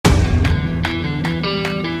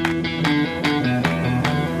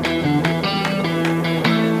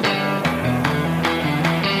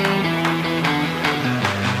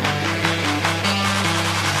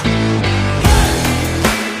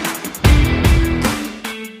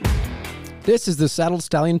This is the Saddled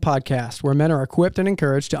Stallion Podcast, where men are equipped and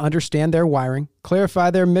encouraged to understand their wiring, clarify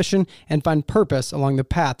their mission, and find purpose along the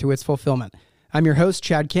path to its fulfillment. I'm your host,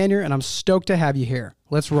 Chad Kanier, and I'm stoked to have you here.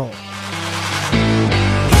 Let's roll.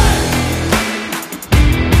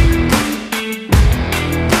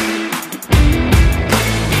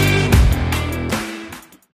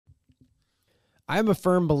 I am a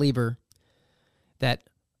firm believer that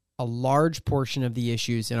a large portion of the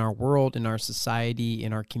issues in our world, in our society,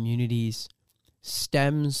 in our communities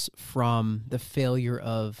stems from the failure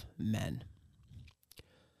of men.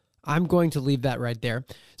 I'm going to leave that right there.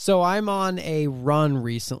 So I'm on a run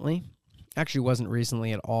recently. Actually, it wasn't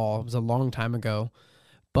recently at all. It was a long time ago.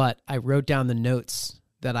 But I wrote down the notes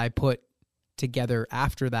that I put together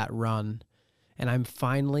after that run, and I'm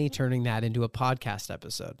finally turning that into a podcast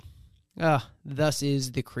episode. Thus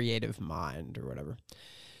is the creative mind or whatever.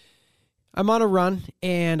 I'm on a run,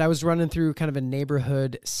 and I was running through kind of a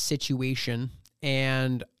neighborhood situation,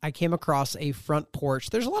 and I came across a front porch.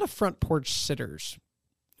 There's a lot of front porch sitters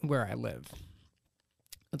where I live.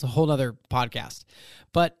 That's a whole other podcast.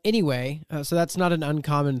 But anyway, so that's not an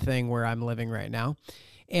uncommon thing where I'm living right now.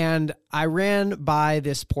 And I ran by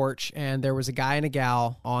this porch, and there was a guy and a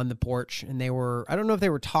gal on the porch, and I don't know if they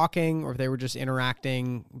were talking or if they were just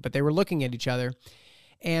interacting, but they were looking at each other.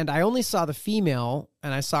 And I only saw the female,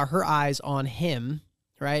 and I saw her eyes on him,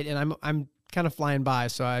 right? And I'm kind of flying by,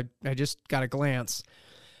 so I just got a glance.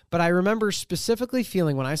 But I remember specifically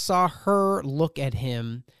feeling when I saw her look at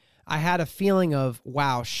him, I had a feeling of,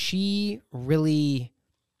 wow, she really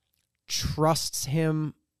trusts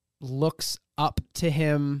him, looks up to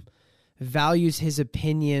him, values his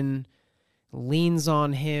opinion, leans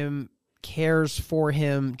on him, cares for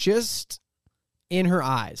him. Just in her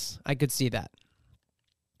eyes, I could see that.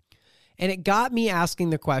 And it got me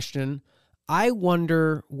asking the question, I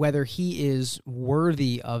wonder whether he is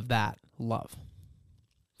worthy of that love.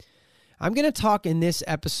 I'm going to talk in this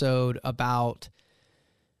episode about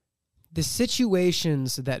the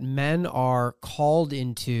situations that men are called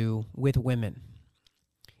into with women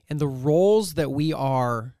and the roles that we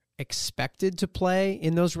are expected to play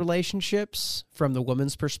in those relationships from the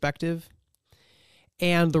woman's perspective,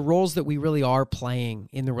 and the roles that we really are playing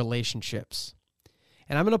in the relationships.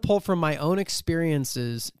 And I'm going to pull from my own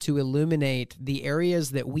experiences to illuminate the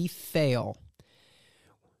areas that we fail.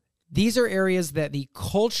 These are areas that the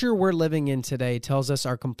culture we're living in today tells us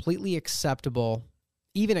are completely acceptable,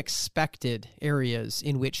 even expected areas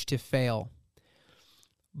in which to fail,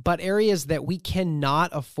 but areas that we cannot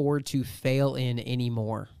afford to fail in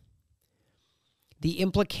anymore. The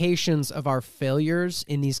implications of our failures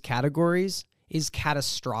in these categories is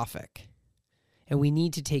catastrophic, and we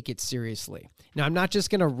need to take it seriously. Now, I'm not just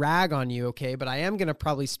going to rag on you, okay, but I am going to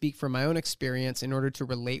probably speak from my own experience in order to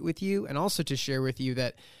relate with you and also to share with you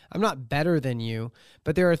that I'm not better than you,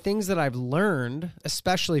 but there are things that I've learned,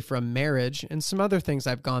 especially from marriage and some other things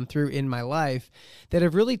I've gone through in my life that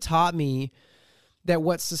have really taught me that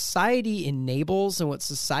what society enables and what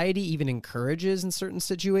society even encourages in certain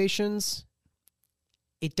situations,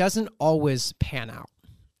 it doesn't always pan out,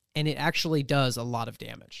 and it actually does a lot of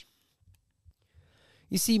damage.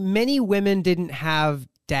 You see, many women didn't have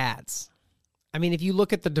dads. I mean, if you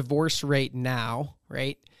look at the divorce rate now,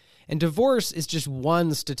 right? And divorce is just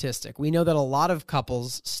one statistic. We know that a lot of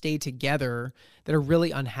couples stay together that are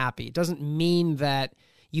really unhappy. It doesn't mean that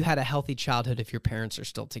you had a healthy childhood if your parents are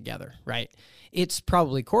still together, right? It's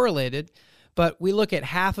probably correlated, but we look at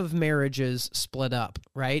half of marriages split up,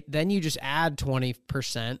 right? Then you just add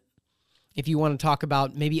 20% if you want to talk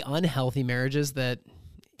about maybe unhealthy marriages that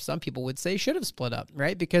some people would say should have split up,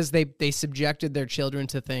 right? Because they subjected their children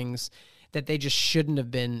to things that they just shouldn't have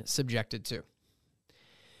been subjected to.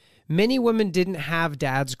 Many women didn't have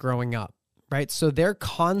dads growing up, right? So their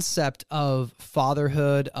concept of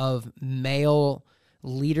fatherhood, of male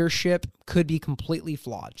leadership could be completely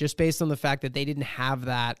flawed just based on the fact that they didn't have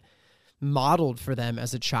that modeled for them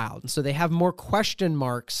as a child. And so they have more question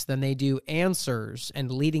marks than they do answers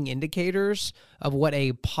and leading indicators of what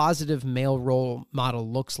a positive male role model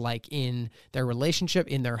looks like in their relationship,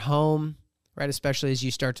 in their home, right? Especially as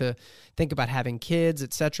you start to think about having kids,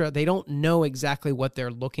 etc. They don't know exactly what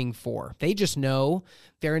they're looking for. They just know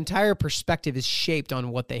their entire perspective is shaped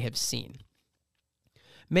on what they have seen.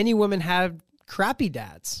 Many women have crappy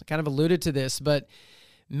dads. I kind of alluded to this, but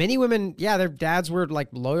many women, yeah, their dads were like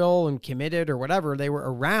loyal and committed or whatever. They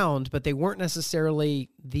were around, but they weren't necessarily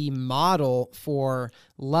the model for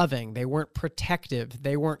loving. They weren't protective.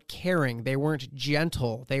 They weren't caring. They weren't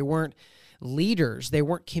gentle. They weren't leaders. They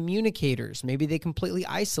weren't communicators. Maybe they completely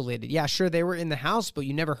isolated. Yeah, sure, they were in the house, but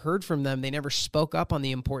you never heard from them. They never spoke up on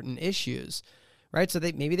the important issues, right? So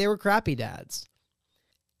maybe they were crappy dads.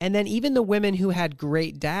 And then even the women who had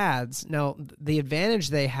great dads, now the advantage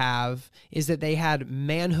they have is that they had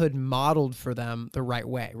manhood modeled for them the right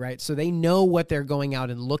way, right? So they know what they're going out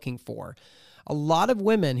and looking for. A lot of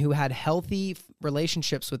women who had healthy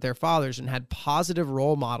relationships with their fathers and had positive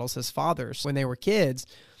role models as fathers when they were kids,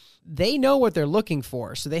 they know what they're looking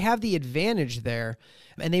for. So they have the advantage there,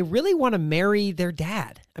 and they really want to marry their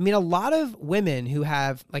dad. I mean, a lot of women who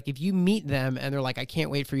have, like, if you meet them and they're like, I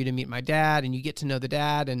can't wait for you to meet my dad, and you get to know the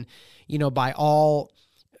dad, and, by all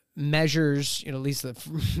measures, at least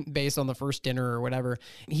based on the first dinner or whatever,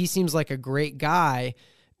 he seems like a great guy.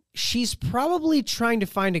 She's probably trying to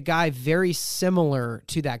find a guy very similar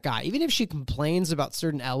to that guy. Even if she complains about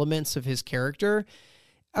certain elements of his character,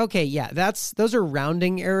 okay, yeah, those are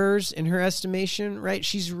rounding errors in her estimation, right?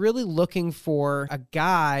 She's really looking for a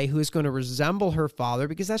guy who is going to resemble her father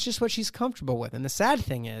because that's just what she's comfortable with. And the sad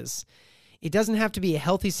thing is, it doesn't have to be a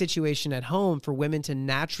healthy situation at home for women to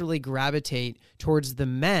naturally gravitate towards the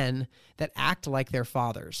men that act like their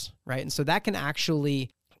fathers, right? And so that can actually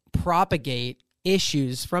propagate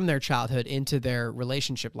issues from their childhood into their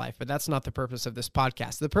relationship life. But that's not the purpose of this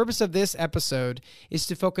podcast. The purpose of this episode is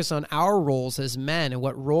to focus on our roles as men and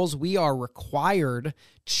what roles we are required,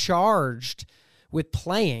 charged with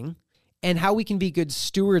playing, and how we can be good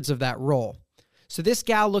stewards of that role. So this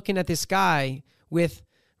gal looking at this guy with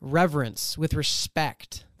reverence, with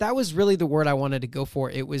respect, that was really the word I wanted to go for.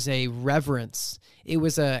 It was a reverence. It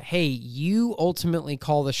was a, hey, you ultimately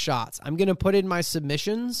call the shots. I'm going to put in my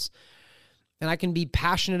submissions, and I can be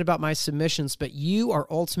passionate about my submissions, but you are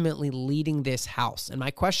ultimately leading this house. And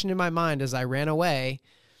my question in my mind as I ran away,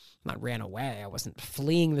 I wasn't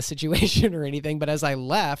fleeing the situation or anything, but as I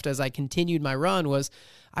left, as I continued my run, was,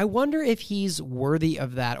 I wonder if he's worthy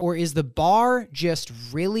of that, or is the bar just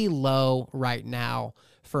really low right now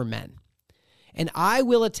for men? And I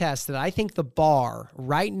will attest that I think the bar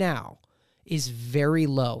right now is very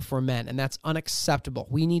low for men, and that's unacceptable.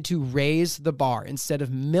 We need to raise the bar instead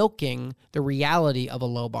of milking the reality of a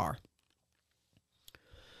low bar.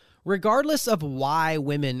 Regardless of why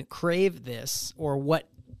women crave this or what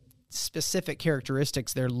specific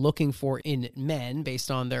characteristics they're looking for in men based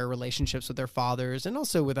on their relationships with their fathers and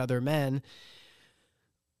also with other men,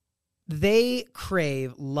 they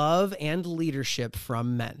crave love and leadership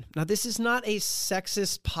from men. Now, this is not a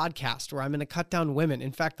sexist podcast where I'm going to cut down women.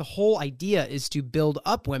 In fact, the whole idea is to build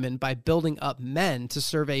up women by building up men to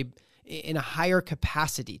serve in a higher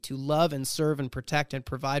capacity, to love and serve and protect and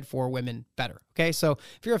provide for women better. Okay, so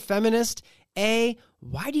if you're a feminist, A,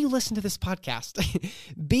 why do you listen to this podcast?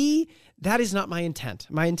 B, that is not my intent.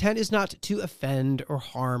 My intent is not to offend or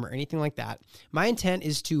harm or anything like that. My intent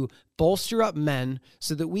is to bolster up men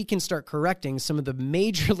so that we can start correcting some of the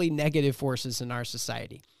majorly negative forces in our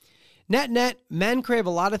society. Net, men crave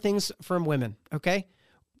a lot of things from women, okay?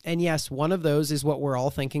 And yes, one of those is what we're all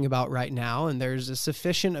thinking about right now, and there's a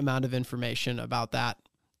sufficient amount of information about that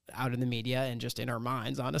out in the media and just in our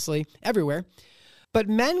minds, honestly, everywhere. But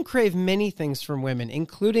men crave many things from women,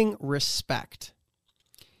 including respect,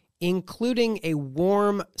 including a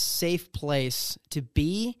warm, safe place to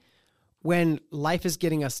be when life is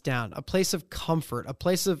getting us down, a place of comfort, a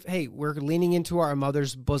place of, hey, we're leaning into our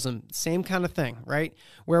mother's bosom, same kind of thing, right?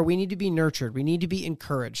 Where we need to be nurtured, we need to be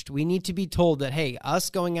encouraged, we need to be told that, hey,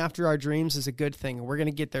 us going after our dreams is a good thing, and we're going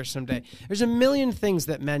to get there someday. There's a million things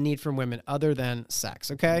that men need from women other than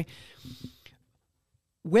sex, okay?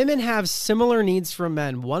 Women have similar needs from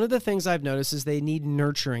men. One of the things I've noticed is they need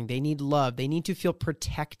nurturing, they need love, they need to feel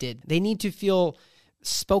protected, they need to feel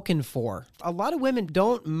spoken for. A lot of women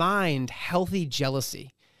don't mind healthy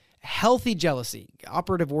jealousy. Healthy jealousy,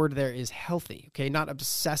 operative word there is healthy, okay? Not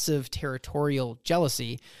obsessive territorial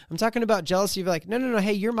jealousy. I'm talking about jealousy of like, no,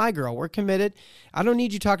 hey, you're my girl. We're committed. I don't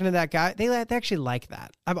need you talking to that guy. They actually like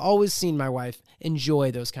that. I've always seen my wife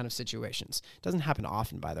enjoy those kind of situations. It doesn't happen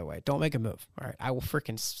often, by the way. Don't make a move, all right? I will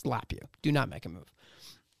freaking slap you. Do not make a move.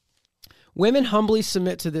 Women humbly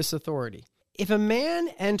submit to this authority. If a man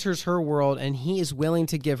enters her world and he is willing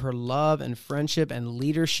to give her love and friendship and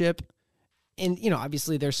leadership, and,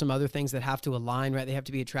 obviously there's some other things that have to align, right? They have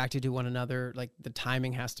to be attracted to one another, like the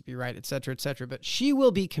timing has to be right, et cetera, but she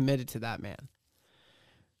will be committed to that man,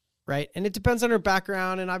 right? And it depends on her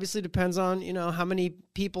background and obviously depends on, how many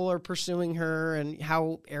people are pursuing her and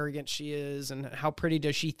how arrogant she is and how pretty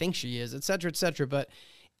does she think she is, et cetera. But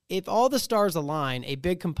if all the stars align, a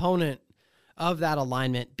big component of that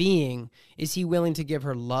alignment being, is he willing to give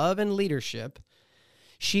her love and leadership,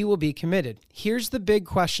 she will be committed. Here's the big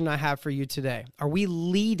question I have for you today. Are we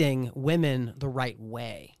leading women the right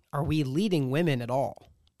way? Are we leading women at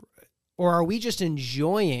all? Or are we just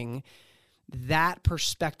enjoying that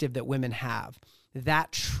perspective that women have,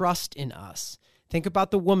 that trust in us. Think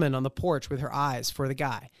about the woman on the porch with her eyes for the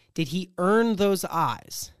guy. Did he earn those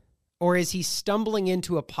eyes? Or is he stumbling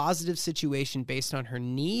into a positive situation based on her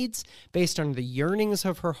needs, based on the yearnings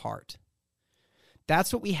of her heart?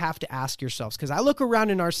 That's what we have to ask yourselves, because I look around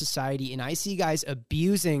in our society and I see guys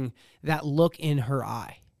abusing that look in her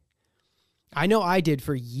eye. I know I did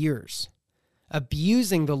for years.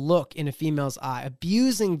 Abusing the look in a female's eye,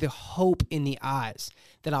 abusing the hope in the eyes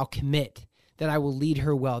that I'll commit, that I will lead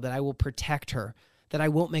her well, that I will protect her, that I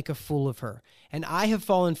won't make a fool of her. And I have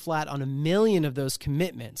fallen flat on a million of those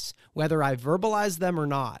commitments, whether I verbalize them or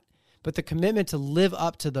not, but the commitment to live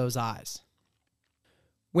up to those eyes.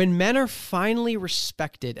 When men are finally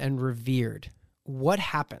respected and revered, what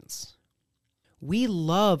happens? We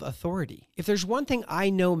love authority. If there's one thing I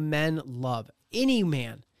know men love, any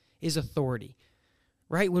man, is authority,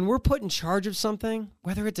 right? When we're put in charge of something,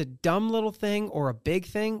 whether it's a dumb little thing or a big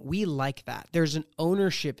thing, we like that. There's an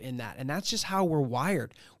ownership in that, and that's just how we're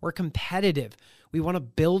wired. We're competitive. We want to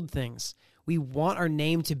build things. We want our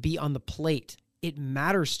name to be on the plate. It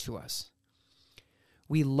matters to us.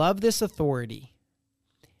 We love this authority,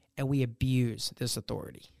 and we abuse this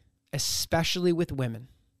authority, especially with women.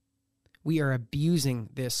 We are abusing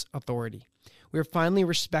this authority. We're finally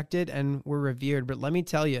respected and we're revered. But let me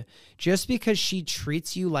tell you, just because she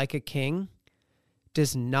treats you like a king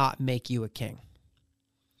does not make you a king.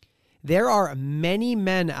 There are many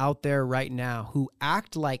men out there right now who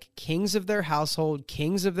act like kings of their household,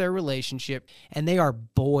 kings of their relationship, and they are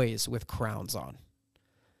boys with crowns on.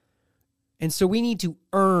 And so we need to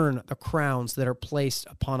earn the crowns that are placed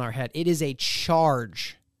upon our head. It is a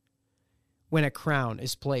charge when a crown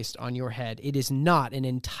is placed on your head. It is not an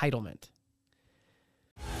entitlement.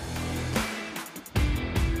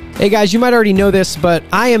 Hey guys, you might already know this, but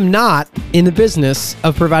I am not in the business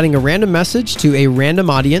of providing a random message to a random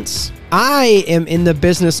audience. I am in the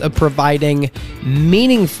business of providing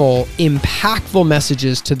meaningful, impactful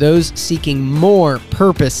messages to those seeking more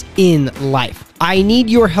purpose in life. I need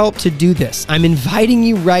your help to do this. I'm inviting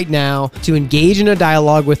you right now to engage in a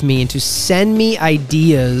dialogue with me and to send me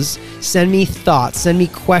ideas, send me thoughts, send me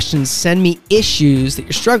questions, send me issues that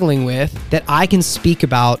you're struggling with that I can speak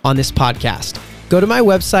about on this podcast. Go to my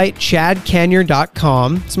website,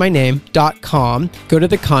 chadkanyer.com. It's my name, .com. Go to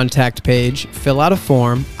the contact page, fill out a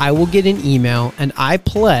form. I will get an email, and I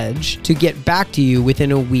pledge to get back to you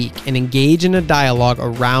within a week and engage in a dialogue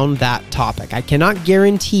around that topic. I cannot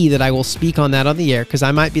guarantee that I will speak on that on the air because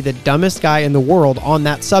I might be the dumbest guy in the world on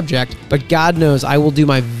that subject, but God knows I will do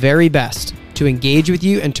my very best to engage with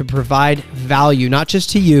you and to provide value, not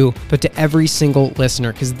just to you, but to every single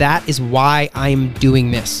listener, because that is why I'm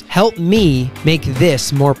doing this. Help me make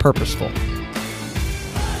this more purposeful.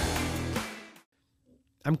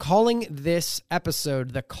 I'm calling this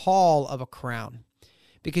episode The Call of a Crown,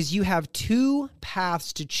 because you have two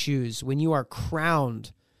paths to choose when you are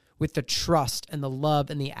crowned with the trust and the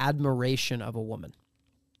love and the admiration of a woman.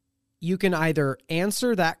 You can either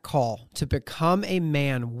answer that call to become a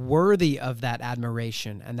man worthy of that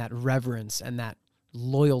admiration and that reverence and that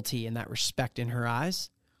loyalty and that respect in her eyes,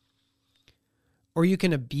 or you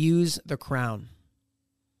can abuse the crown.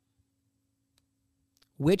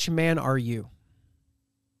 Which man are you?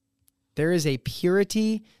 There is a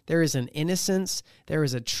purity, there is an innocence, there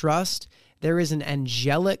is a trust, there is an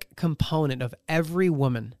angelic component of every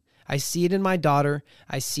woman. I see it in my daughter.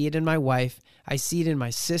 I see it in my wife. I see it in my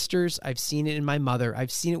sisters. I've seen it in my mother.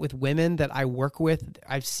 I've seen it with women that I work with.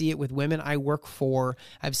 I've seen it with women I work for.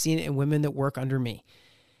 I've seen it in women that work under me.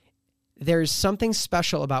 There's something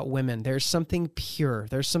special about women. There's something pure.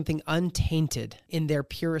 There's something untainted in their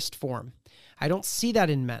purest form. I don't see that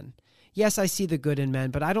in men. Yes, I see the good in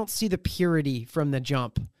men, but I don't see the purity from the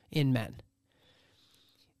jump in men.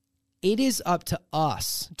 It is up to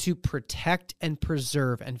us to protect and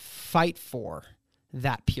preserve and fight for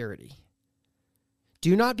that purity.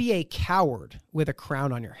 Do not be a coward with a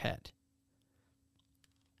crown on your head.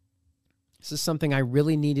 This is something I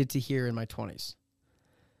really needed to hear in my 20s.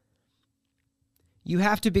 You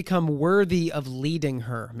have to become worthy of leading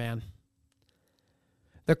her, man.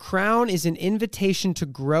 The crown is an invitation to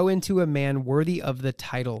grow into a man worthy of the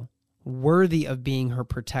title, worthy of being her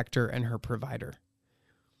protector and her provider.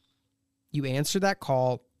 You answer that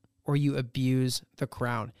call or you abuse the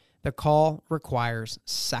crown. The call requires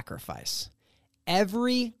sacrifice.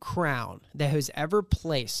 Every crown that was ever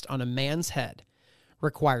placed on a man's head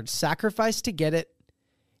required sacrifice to get it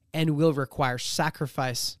and will require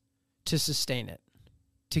sacrifice to sustain it,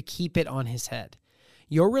 to keep it on his head.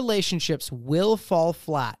 Your relationships will fall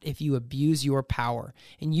flat if you abuse your power,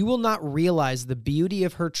 and you will not realize the beauty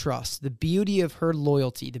of her trust, the beauty of her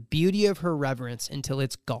loyalty, the beauty of her reverence until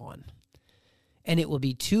it's gone. And it will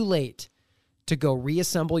be too late to go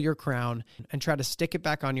reassemble your crown and try to stick it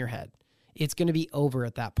back on your head. It's going to be over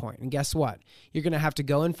at that point. And guess what? You're going to have to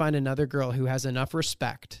go and find another girl who has enough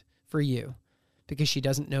respect for you because she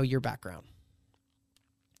doesn't know your background.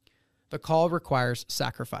 The call requires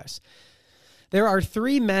sacrifice. There are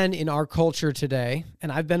 3 men in our culture today, and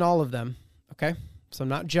I've been all of them, okay? So I'm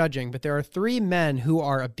not judging, but there are 3 men who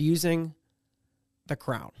are abusing the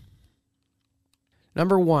crown.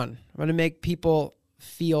 Number 1, I'm going to make people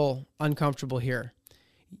feel uncomfortable here.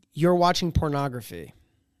 You're watching pornography.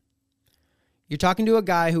 You're talking to a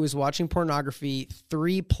guy who is watching pornography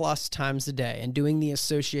 3+ times a day and doing the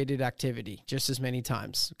associated activity just as many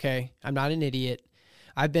times, okay? I'm not an idiot.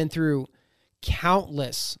 I've been through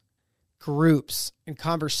countless groups and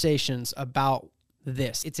conversations about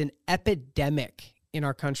this. It's an epidemic in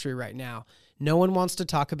our country right now. No one wants to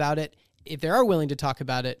talk about it. If they are willing to talk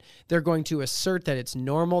about it, they're going to assert that it's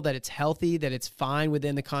normal, that it's healthy, that it's fine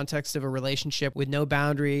within the context of a relationship with no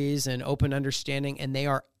boundaries and open understanding, and they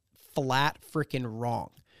are flat freaking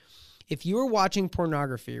wrong. If you are watching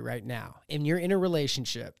pornography right now and you're in a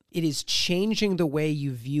relationship, it is changing the way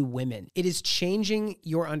you view women. It is changing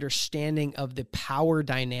your understanding of the power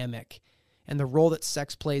dynamic and the role that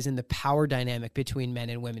sex plays in the power dynamic between men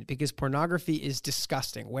and women, because pornography is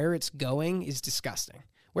disgusting. Where it's going is disgusting.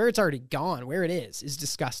 Where it's already gone, where it is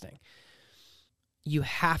disgusting. You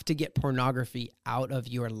have to get pornography out of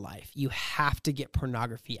your life. You have to get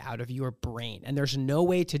pornography out of your brain. And there's no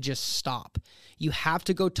way to just stop. You have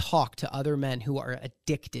to go talk to other men who are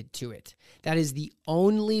addicted to it. That is the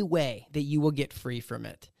only way that you will get free from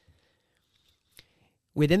it.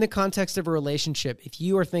 Within the context of a relationship, if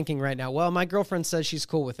you are thinking right now, well, my girlfriend says she's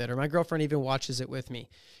cool with it, or my girlfriend even watches it with me,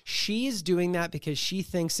 she is doing that because she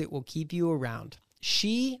thinks it will keep you around.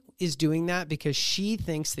 She is doing that because she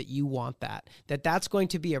thinks that you want that that's going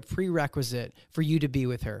to be a prerequisite for you to be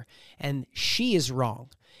with her. And she is wrong.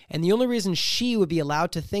 And the only reason she would be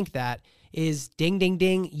allowed to think that is ding, ding,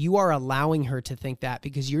 ding. You are allowing her to think that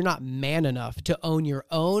because you're not man enough to own your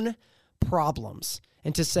own problems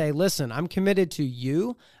and to say, listen, I'm committed to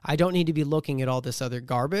you. I don't need to be looking at all this other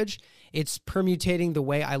garbage. It's permutating the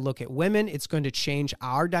way I look at women. It's going to change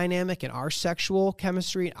our dynamic and our sexual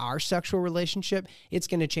chemistry and our sexual relationship. It's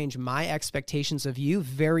going to change my expectations of you.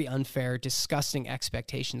 Very unfair, disgusting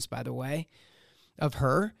expectations, by the way, of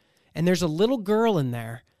her. And there's a little girl in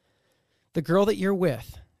there, the girl that you're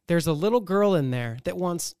with. There's a little girl in there that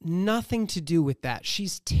wants nothing to do with that.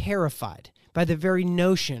 She's terrified by the very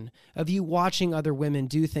notion of you watching other women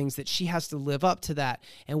do things that she has to live up to that.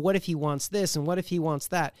 And what if he wants this? And what if he wants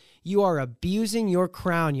that? You are abusing your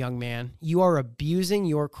crown, young man. You are abusing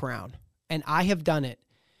your crown. And I have done it.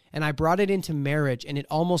 And I brought it into marriage, and it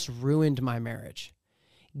almost ruined my marriage.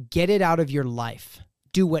 Get it out of your life.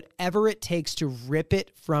 Do whatever it takes to rip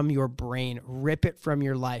it from your brain, rip it from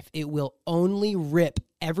your life. It will only rip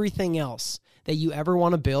everything else that you ever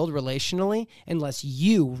want to build relationally unless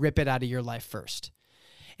you rip it out of your life first.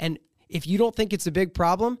 And if you don't think it's a big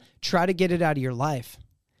problem, try to get it out of your life.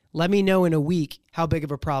 Let me know in a week how big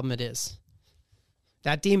of a problem it is.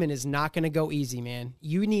 That demon is not going to go easy, man.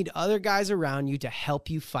 You need other guys around you to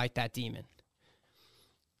help you fight that demon.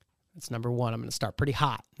 That's number 1. I'm going to start pretty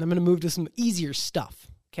hot. I'm going to move to some easier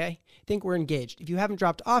stuff, okay? I think we're engaged. If you haven't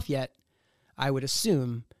dropped off yet, I would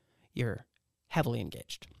assume you're heavily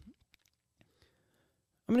engaged.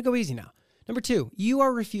 I'm going to go easy now. Number 2, you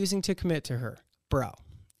are refusing to commit to her. Bro,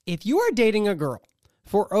 if you are dating a girl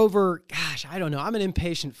for over, I don't know, I'm an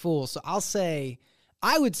impatient fool, so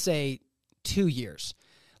I would say 2 years.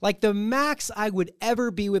 Like the max I would ever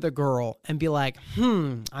be with a girl and be like,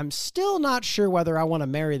 I'm still not sure whether I want to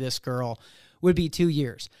marry this girl would be 2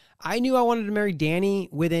 years. I knew I wanted to marry Danny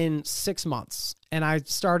within 6 months, and I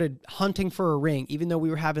started hunting for a ring, even though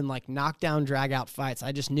we were having like knockdown, drag out fights.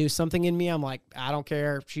 I just knew something in me. I'm like, I don't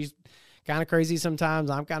care. She's kind of crazy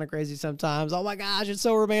sometimes. I'm kind of crazy sometimes. Oh my gosh, it's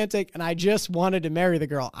so romantic. And I just wanted to marry the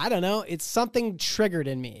girl. I don't know. It's something triggered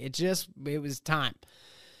in me. It was time.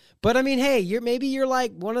 But I mean, hey, maybe you're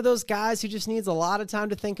like one of those guys who just needs a lot of time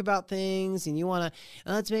to think about things, and you want to,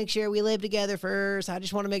 let's make sure we live together first. I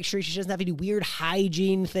just want to make sure she doesn't have any weird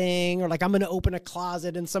hygiene thing, or like I'm going to open a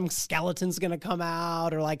closet and some skeleton's going to come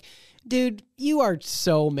out, or like, dude, you are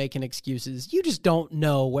so making excuses. You just don't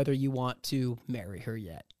know whether you want to marry her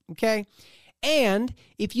yet, okay? And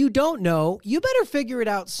if you don't know, you better figure it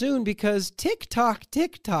out soon, because tick tock,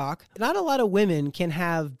 not a lot of women can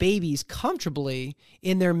have babies comfortably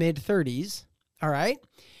in their mid-30s. all right?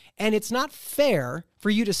 And it's not fair for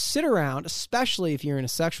you to sit around, especially if you're in a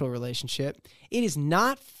sexual relationship, it is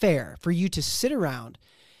not fair for you to sit around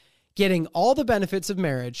getting all the benefits of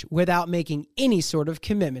marriage without making any sort of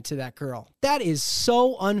commitment to that girl. That is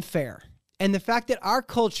so unfair. And the fact that our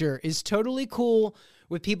culture is totally cool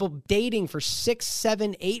with people dating for 6,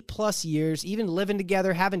 7, 8+ years, even living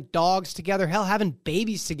together, having dogs together, hell, having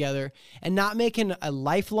babies together, and not making a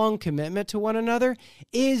lifelong commitment to one another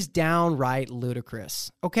is downright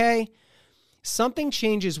ludicrous, okay? Something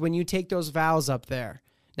changes when you take those vows up there.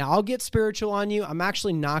 Now, I'll get spiritual on you. I'm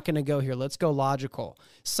actually not going to go here. Let's go logical.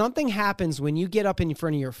 Something happens when you get up in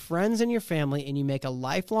front of your friends and your family and you make a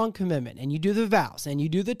lifelong commitment and you do the vows and you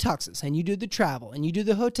do the tuxes and you do the travel and you do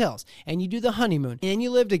the hotels and you do the honeymoon and you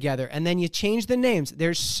live together and then you change the names.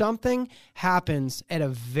 There's something happens at a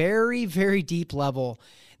very, very deep level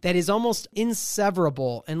that is almost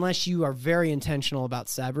inseverable unless you are very intentional about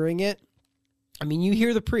severing it. I mean, you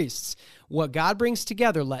hear the priests, what God brings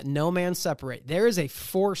together, let no man separate. There is a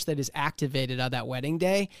force that is activated on that wedding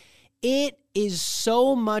day. It is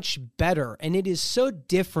so much better, and it is so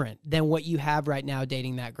different than what you have right now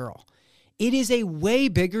dating that girl. It is a way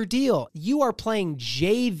bigger deal. You are playing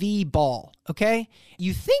JV ball, okay?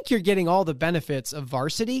 You think you're getting all the benefits of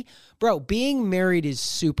varsity. Bro, being married is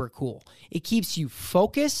super cool. It keeps you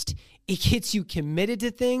focused. It gets you committed to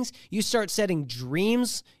things. You start setting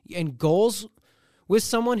dreams and goals with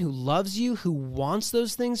someone who loves you, who wants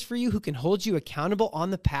those things for you, who can hold you accountable on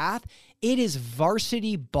the path. It is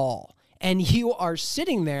varsity ball. And you are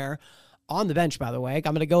sitting there on the bench, by the way. I'm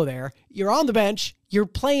going to go there. You're on the bench. You're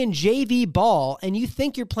playing JV ball, and you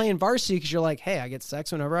think you're playing varsity because you're like, hey, I get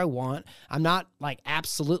sex whenever I want. I'm not like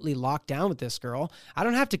absolutely locked down with this girl. I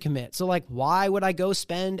don't have to commit. So like, why would I go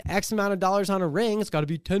spend X amount of dollars on a ring? It's got to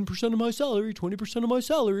be 10% of my salary, 20% of my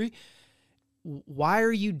salary. Why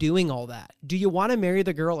are you doing all that? Do you want to marry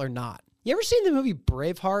the girl or not? You ever seen the movie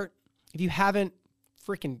Braveheart? If you haven't,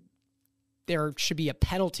 there should be a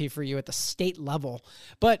penalty for you at the state level.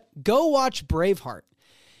 But go watch Braveheart.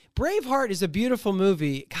 Braveheart is a beautiful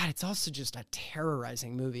movie. God, it's also just a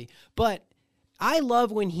terrorizing movie. But I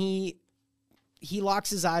love when he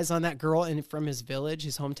locks his eyes on that girl from his village,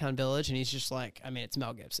 his hometown village, and he's just like, I mean, it's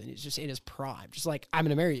Mel Gibson. He's just in his prime. Just like, I'm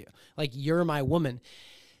going to marry you. Like, you're my woman.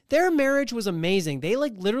 Their marriage was amazing. They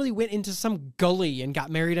like literally went into some gully and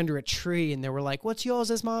got married under a tree, and they were like, what's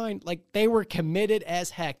yours is mine. Like, they were committed as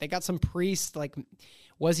heck. They got some priest, like,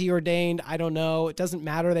 was he ordained? I don't know. It doesn't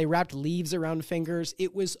matter. They wrapped leaves around fingers.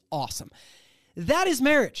 It was awesome. That is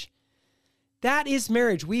marriage. That is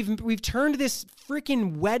marriage. We've turned this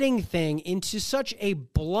freaking wedding thing into such a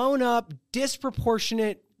blown up,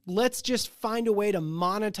 disproportionate, let's just find a way to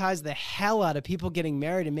monetize the hell out of people getting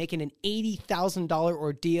married and making an $80,000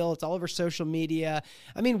 ordeal. It's all over social media.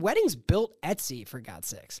 I mean, weddings built Etsy, for God's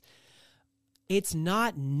sakes. It's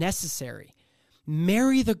not necessary.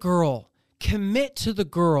 Marry the girl. Commit to the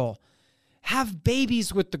girl. Have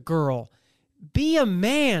babies with the girl. Be a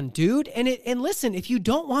man, dude. And listen, if you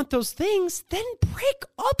don't want those things, then break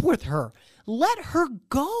up with her. Let her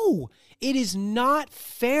go. It is not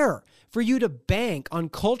fair for you to bank on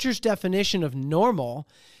culture's definition of normal,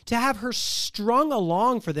 to have her strung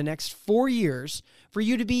along for the next 4 years, for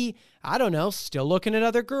you to be, I don't know, still looking at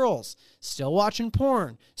other girls, still watching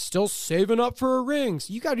porn, still saving up for her rings.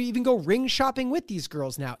 You got to even go ring shopping with these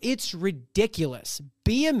girls now. It's ridiculous.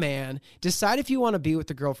 Be a man. Decide if you want to be with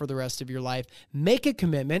the girl for the rest of your life. Make a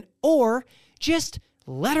commitment, or just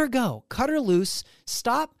let her go. Cut her loose.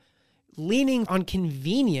 Stop leaning on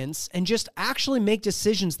convenience and just actually make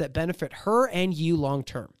decisions that benefit her and you long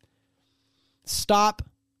term. Stop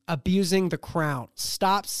abusing the crown.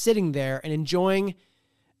 Stop sitting there and enjoying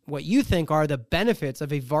what you think are the benefits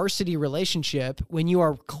of a varsity relationship when you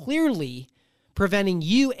are clearly preventing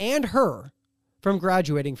you and her from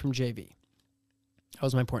graduating from JV. That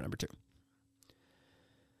was my point number 2.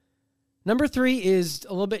 Number 3 is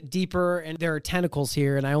a little bit deeper, and there are tentacles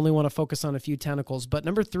here, and I only want to focus on a few tentacles. But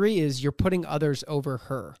number 3 is you're putting others over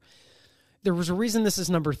her. There was a reason this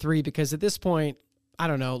is number 3, because at this point, I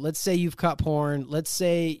don't know, let's say you've cut porn. Let's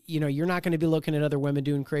say, you're not going to be looking at other women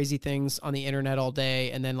doing crazy things on the internet all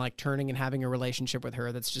day and then like turning and having a relationship with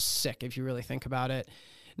her. That's just sick if you really think about it.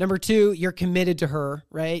 Number 2, you're committed to her,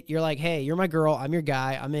 right? You're like, hey, you're my girl. I'm your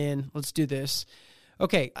guy. I'm in. Let's do this.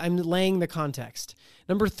 Okay, I'm laying the context.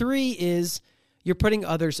 Number 3 is you're putting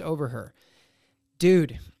others over her.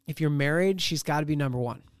 Dude, if you're married, she's got to be number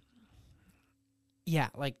 1. Yeah,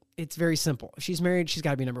 like, it's very simple. If she's married, she's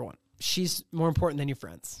got to be number 1. She's more important than your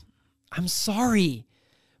friends. I'm sorry,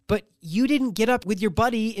 but you didn't get up with your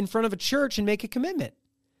buddy in front of a church and make a commitment.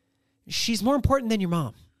 She's more important than your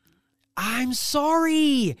mom. I'm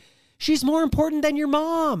sorry. She's more important than your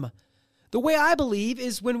mom. The way I believe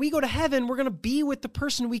is when we go to heaven, we're going to be with the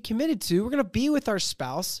person we committed to. We're going to be with our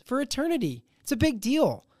spouse for eternity. It's a big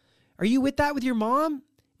deal. Are you with that with your mom?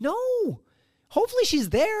 No. Hopefully she's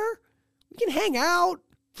there. We can hang out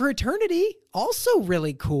for eternity. Also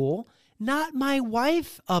really cool. Not my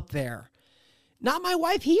wife up there. Not my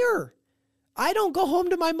wife here. I don't go home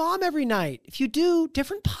to my mom every night. If you do,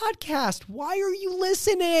 different podcast. Why are you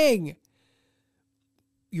listening?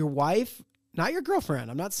 Your wife, not your girlfriend.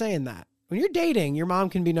 I'm not saying that. When you're dating, your mom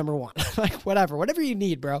can be number one. Like whatever you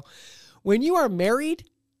need, bro. When you are married,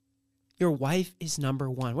 your wife is number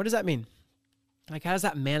one. What does that mean? Like, how does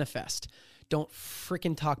that manifest? Don't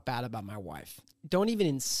freaking talk bad about my wife. Don't even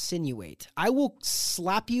insinuate. I will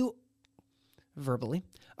slap you verbally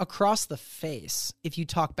across the face if you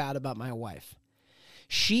talk bad about my wife.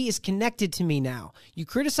 She is connected to me now. You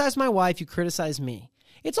criticize my wife, you criticize me.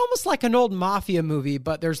 It's almost like an old mafia movie,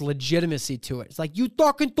 but there's legitimacy to it. It's like, you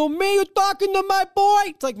talking to me, you talking to my boy.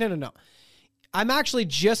 It's like, no. I'm actually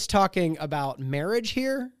just talking about marriage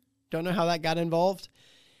here. Don't know how that got involved.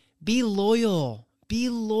 Be loyal. Be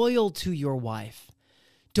loyal to your wife.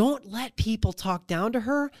 Don't let people talk down to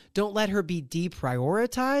her. Don't let her be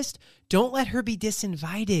deprioritized. Don't let her be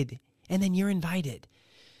disinvited, and then you're invited.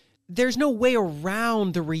 There's no way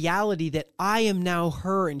around the reality that I am now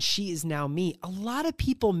her and she is now me. A lot of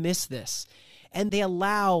people miss this, and they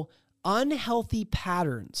allow unhealthy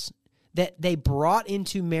patterns that they brought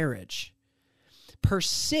into marriage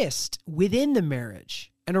persist within the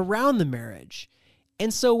marriage and around the marriage.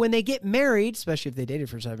 And so when they get married, especially if they dated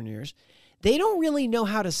for 7 years, they don't really know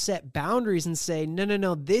how to set boundaries and say,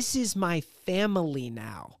 no, this is my family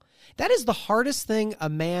now. That is the hardest thing a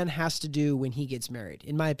man has to do when he gets married,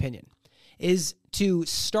 in my opinion, is to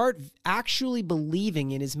start actually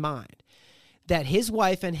believing in his mind that his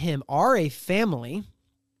wife and him are a family,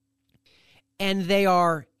 and they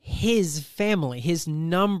are his family, his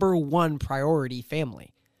number one priority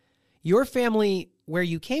family. Your family, where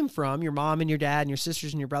you came from, your mom and your dad and your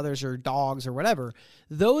sisters and your brothers or dogs or whatever,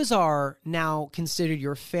 those are now considered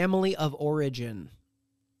your family of origin,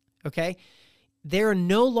 okay? They're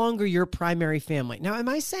no longer your primary family. Now, am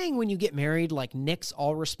I saying when you get married, like, nix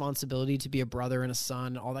all responsibility to be a brother and a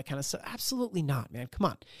son, all that kind of stuff? Absolutely not, man. Come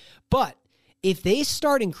on. But if they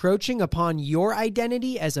start encroaching upon your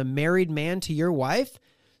identity as a married man to your wife,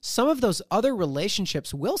 some of those other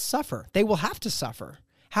relationships will suffer. They will have to suffer.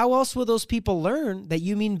 How else will those people learn that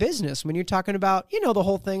you mean business when you're talking about, the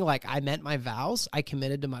whole thing like, I meant my vows, I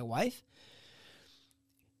committed to my wife?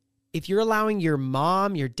 If you're allowing your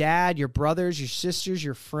mom, your dad, your brothers, your sisters,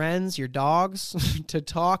 your friends, your dogs to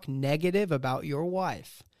talk negative about your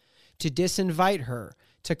wife, to disinvite her,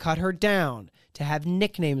 to cut her down, to have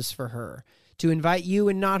nicknames for her, to invite you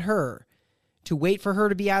and not her, to wait for her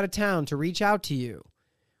to be out of town, to reach out to you,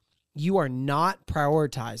 you are not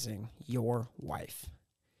prioritizing your wife.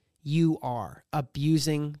 You are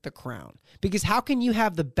abusing the crown. Because how can you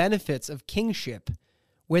have the benefits of kingship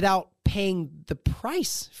without paying the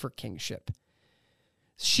price for kingship?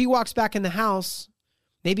 She walks back in the house.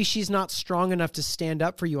 Maybe she's not strong enough to stand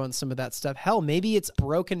up for you on some of that stuff. Hell, maybe it's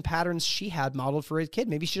broken patterns she had modeled for a kid.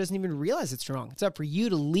 Maybe she doesn't even realize it's wrong. It's up for you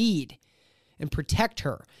to lead and protect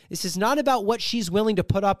her. This is not about what she's willing to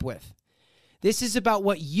put up with. This is about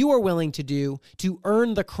what you are willing to do to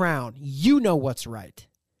earn the crown. You know what's right.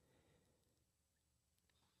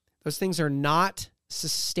 Those things are not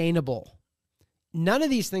sustainable. None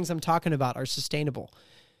of these things I'm talking about are sustainable.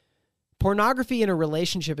 Pornography in a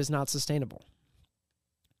relationship is not sustainable.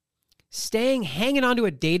 Hanging on to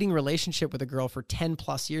a dating relationship with a girl for 10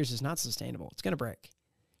 plus years is not sustainable. It's going to break.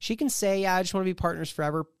 She can say, I just want to be partners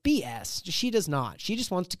forever. BS. She does not. She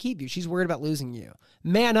just wants to keep you. She's worried about losing you.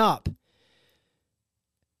 Man up.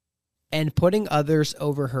 And putting others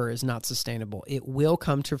over her is not sustainable. It will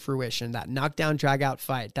come to fruition. That knockdown, drag out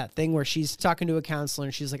fight, that thing where she's talking to a counselor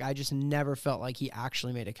and she's like, I just never felt like he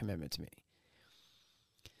actually made a commitment to me.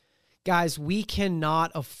 Guys, we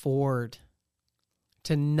cannot afford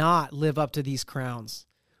to not live up to these crowns.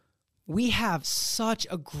 We have such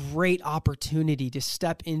a great opportunity to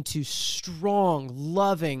step into strong,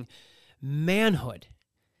 loving manhood.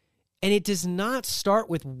 And it does not start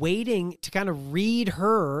with waiting to kind of read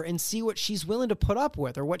her and see what she's willing to put up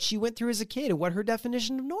with or what she went through as a kid and what her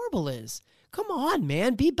definition of normal is. Come on,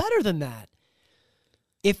 man, be better than that.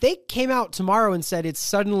 If they came out tomorrow and said it's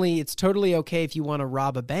totally okay if you want to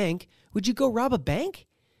rob a bank, would you go rob a bank?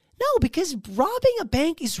 No, because robbing a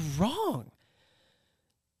bank is wrong.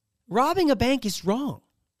 Robbing a bank is wrong.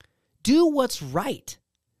 Do what's right.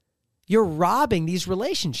 You're robbing these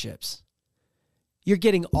relationships. You're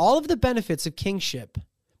getting all of the benefits of kingship,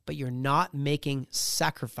 but you're not making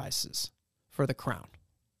sacrifices for the crown.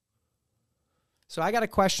 So I got a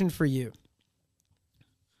question for you.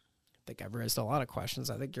 I think I've raised a lot of questions.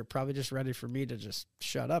 I think you're probably just ready for me to just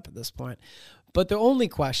shut up at this point. But the only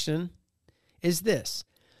question is this.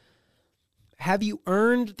 Have you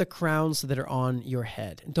earned the crowns that are on your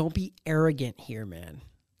head? And don't be arrogant here, man.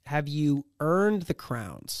 Have you earned the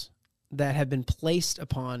crowns that have been placed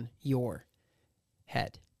upon your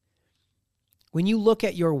head? When you look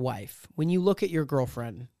at your wife, when you look at your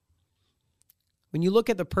girlfriend, when you look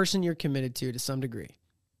at the person you're committed to some degree,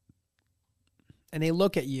 and they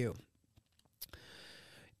look at you,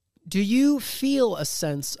 do you feel a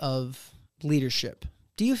sense of leadership?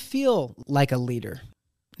 Do you feel like a leader?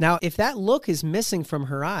 Now, if that look is missing from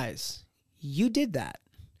her eyes, you did that.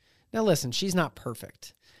 Now listen, she's not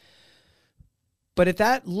perfect. But if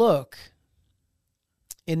that look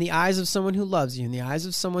in the eyes of someone who loves you, in the eyes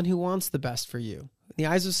of someone who wants the best for you, in the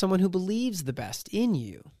eyes of someone who believes the best in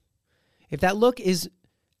you, if that look is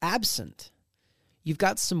absent, you've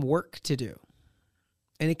got some work to do.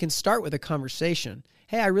 And it can start with a conversation.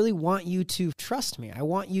 Hey, I really want you to trust me. I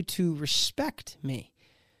want you to respect me.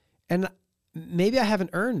 And maybe I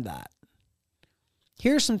haven't earned that.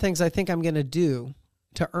 Here are some things I think I'm going to do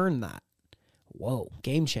to earn that. Whoa,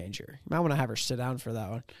 game changer. You might want to have her sit down for that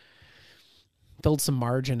one. Build some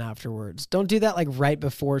margin afterwards. Don't do that like right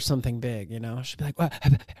before something big, you know? She'll be like,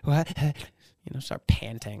 what? You know, start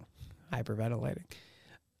panting, hyperventilating.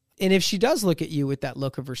 And if she does look at you with that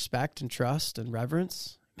look of respect and trust and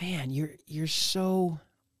reverence, man, you're so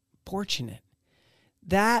fortunate.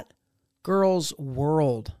 That girl's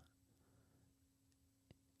world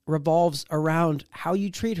revolves around how you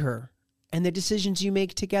treat her and the decisions you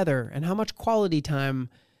make together and how much quality time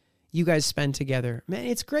you guys spend together. Man,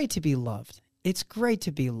 it's great to be loved. It's great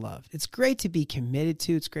to be loved. It's great to be committed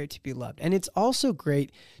to. It's great to be loved. And it's also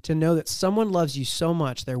great to know that someone loves you so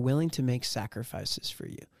much they're willing to make sacrifices for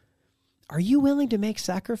you. Are you willing to make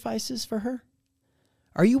sacrifices for her?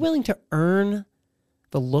 Are you willing to earn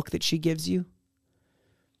the look that she gives you?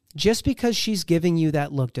 Just because she's giving you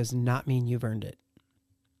that look does not mean you've earned it.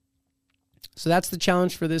 So that's the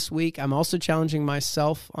challenge for this week. I'm also challenging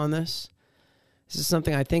myself on this. This is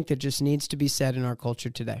something I think that just needs to be said in our culture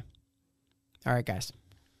today. All right, guys.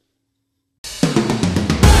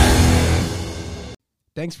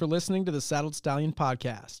 Thanks for listening to the Saddled Stallion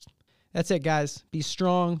podcast. That's it, guys. Be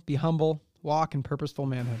strong, be humble, walk in purposeful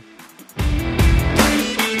manhood.